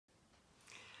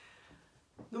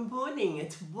Good morning.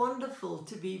 It's wonderful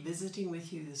to be visiting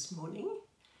with you this morning.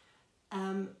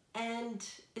 And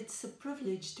it's a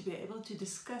privilege to be able to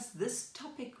discuss this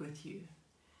topic with you.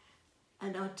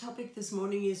 And our topic this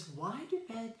morning is, why do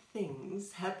bad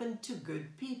things happen to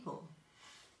good people?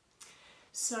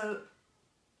 So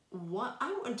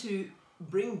I want to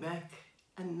bring back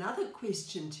another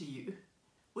question to you,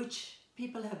 which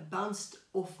people have bounced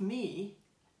off me,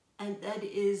 and that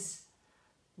is,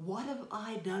 what have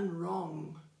I done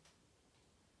wrong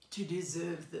to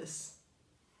deserve this?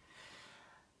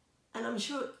 And I'm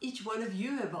sure each one of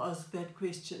you have asked that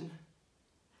question.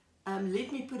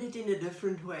 Let me put it in a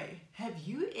different way. Have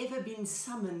you ever been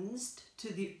summoned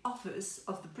to the office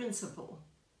of the principal,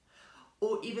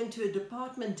 or even to a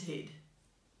department head,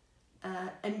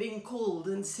 and been called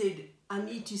and said, I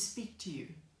need to speak to you?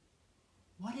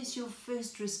 What is your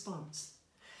first response?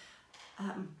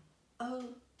 Oh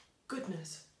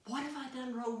goodness, what have I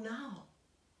done wrong now?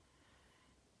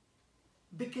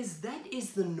 Because that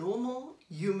is the normal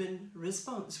human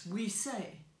response. We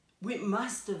say, we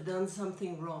must have done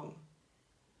something wrong.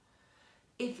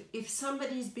 If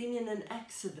somebody's been in an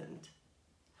accident,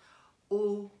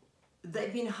 or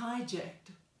they've been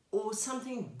hijacked, or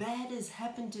something bad has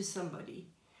happened to somebody,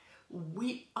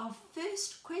 our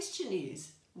first question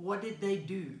is, what did they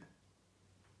do?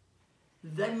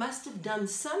 They must have done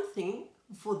something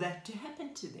for that to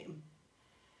happen to them.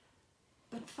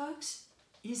 But folks,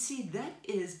 you see, that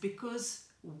is because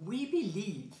we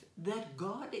believe that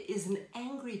God is an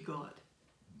angry God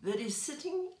that is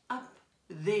sitting up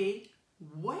there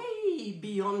way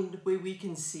beyond where we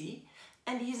can see,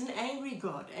 and he's an angry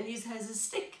God, and he has a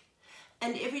stick,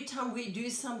 and every time we do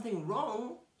something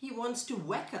wrong, he wants to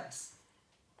whack us.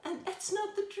 And that's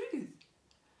not the truth.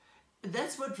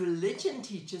 That's what religion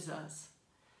teaches us.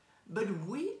 But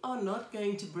we are not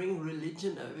going to bring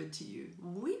religion over to you.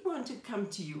 We want to come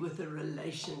to you with a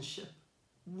relationship.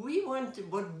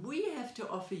 What we have to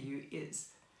offer you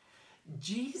is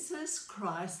Jesus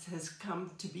Christ has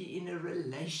come to be in a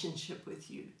relationship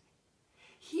with you.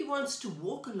 He wants to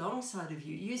walk alongside of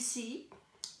you. You see,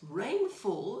 rain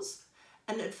falls,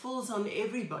 and it falls on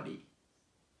everybody,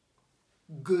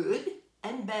 good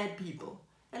and bad people.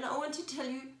 And I want to tell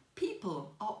you,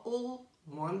 people are all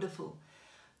wonderful.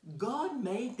 God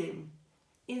made them.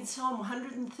 In Psalm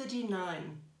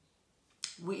 139,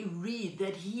 we read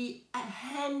that he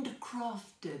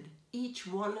handcrafted each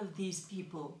one of these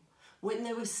people when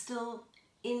they were still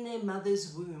in their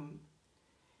mother's womb.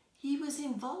 He was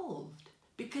involved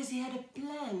because he had a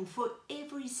plan for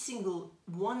every single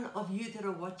one of you that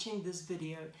are watching this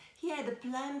video. He had a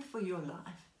plan for your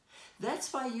life.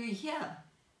 That's why you're here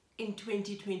in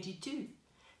 2022.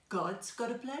 God's got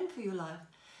a plan for your life.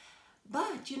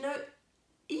 But, you know,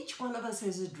 each one of us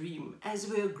has a dream as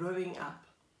we're growing up.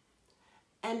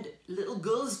 And little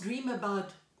girls dream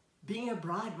about being a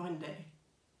bride one day.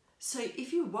 So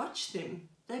if you watch them,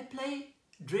 they play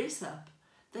dress up.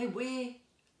 They wear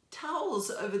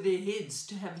towels over their heads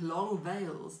to have long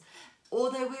veils.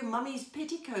 Or they wear mummy's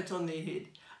petticoat on their head.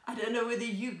 I don't know whether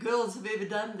you girls have ever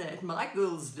done that. My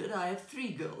girls did. I have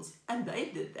 3 girls. And they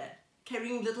did that,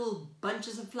 carrying little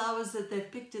bunches of flowers that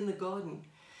they've picked in the garden.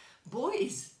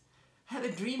 Boys have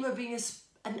a dream of being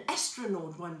an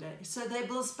astronaut one day, so they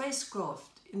build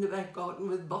spacecraft in the back garden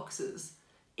with boxes,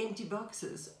 empty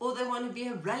boxes. Or they want to be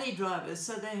a rally driver,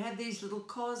 so they have these little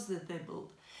cars that they build.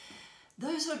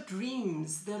 Those are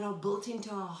dreams that are built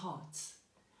into our hearts.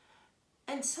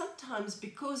 And sometimes,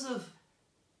 because of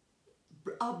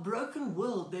our broken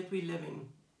world that we live in,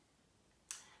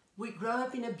 we grow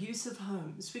up in abusive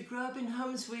homes. We grow up in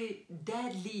homes where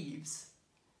dad leaves.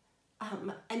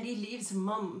 And he leaves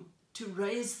mum to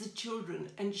raise the children,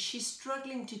 and she's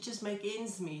struggling to just make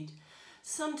ends meet.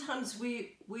 Sometimes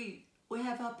we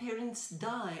have our parents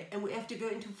die, and we have to go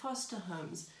into foster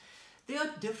homes. There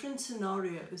are different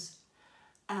scenarios,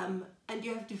 and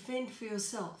you have to fend for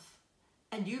yourself,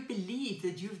 and you believe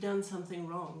that you've done something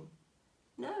wrong.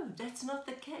 No, that's not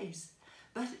the case.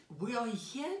 But we are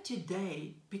here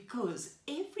today because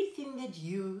everything that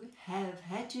you have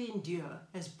had to endure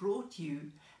has brought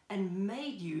you and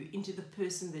made you into the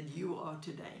person that you are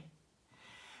today.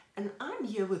 And I'm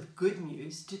here with good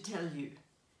news to tell you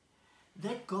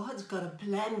that God's got a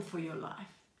plan for your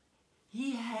life.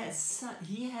 He has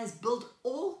built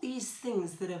all these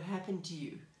things that have happened to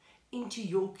you into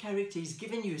your character. He's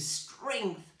given you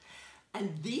strength.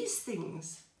 And these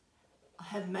things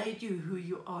have made you who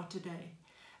you are today.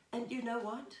 And you know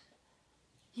what?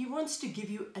 He wants to give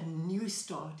you a new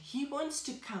start. He wants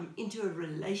to come into a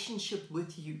relationship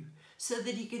with you so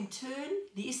that he can turn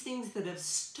these things that have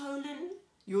stolen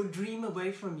your dream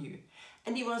away from you.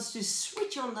 And he wants to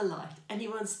switch on the light, and he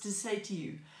wants to say to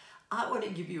you, I want to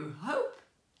give you hope,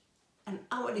 and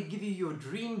I want to give you your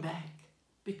dream back,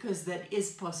 because that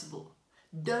is possible.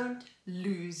 Don't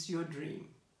lose your dream.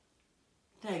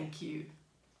 Thank you.